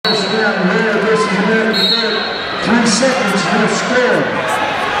time, Rare versus American Dirt. 3 seconds, no score.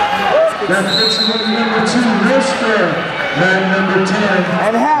 That puts him at number 2, no score. Man number 10.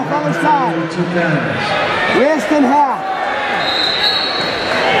 And half on the side. 2 counters. Wrist and half.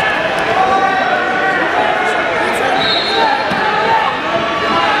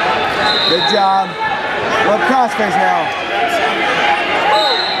 Good job. Look crossface now.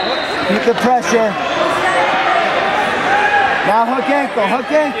 Keep the pressure. Now hook ankle,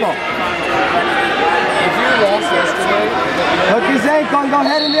 hook ankle. If you lost yesterday, hook his ankle and go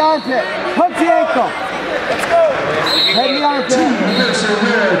head in the armpit. Hook the ankle. Head in the armpit.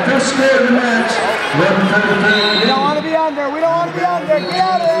 First score of the match. We don't want to be under. We don't want to be under. Get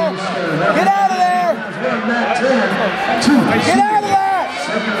out of there. Get out of there. Get out of there.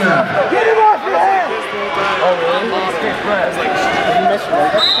 Get him off your head. oh really?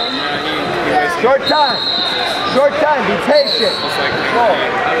 Short time. Short time. Be patient.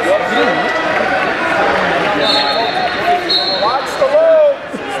 Watch the road.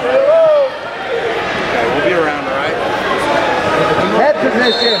 Stay low. We'll be around, all right? Head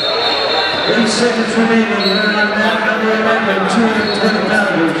position. 8 seconds remaining. We're on that number 11, 220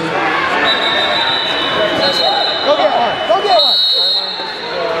 pounders. Go get one. Go get one.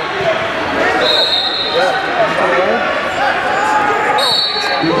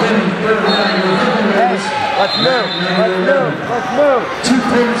 Let's move. Let's move. Let's move. 2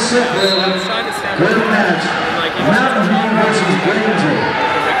 points separated. With the match. Mountain View versus Granger.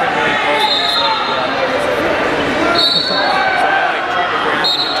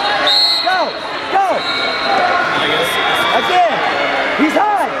 Go. Go. Again. He's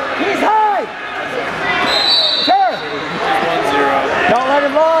high. He's high. Turn. 1-0. Don't let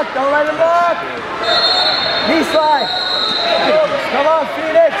him lock. Don't let him lock. Knee slide. Come on,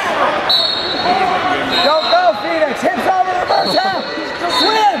 Phoenix. Don't go, Phoenix. Hips on the reverse half.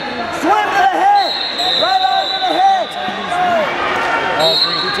 Swim. Swim to the head. Right on to the head.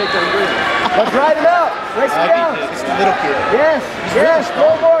 Let's ride him out. Race him down. Just a little kid. Yes. Yes.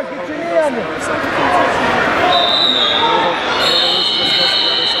 Go more. Get your knee under.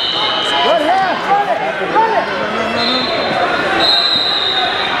 Run half. Run it. Run it.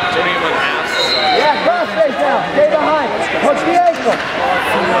 Turning him on halves. Yeah, crossface now. Stay behind. Hook the ankle.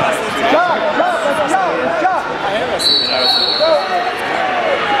 Chop, chop, let's chop, let's chop.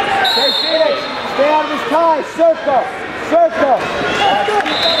 Stay Phoenix. Stay out of his tie. Circle. Circle.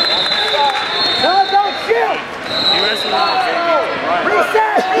 No, don't shoot.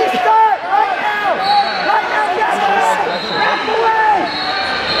 Reset. Restart. Right now. Right now. Get away. Back away.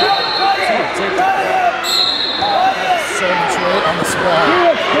 On the squad.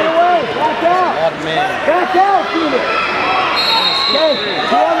 Phoenix, get away. Back out. Back out, Phoenix. Okay,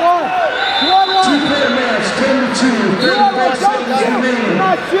 2-on-1. 2-on-1. 2-player match, 10-2. 35 seconds remaining. Do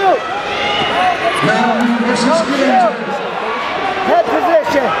not shoot. Mountain View versus Don't Granger. shoot. Head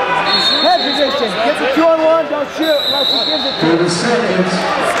position. Head position. Get the 2-on-1. Don't shoot unless he gives it to you. 30 seconds.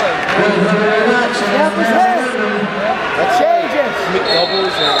 Well, action. Snap his head. That changes.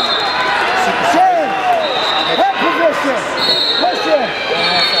 Doubles and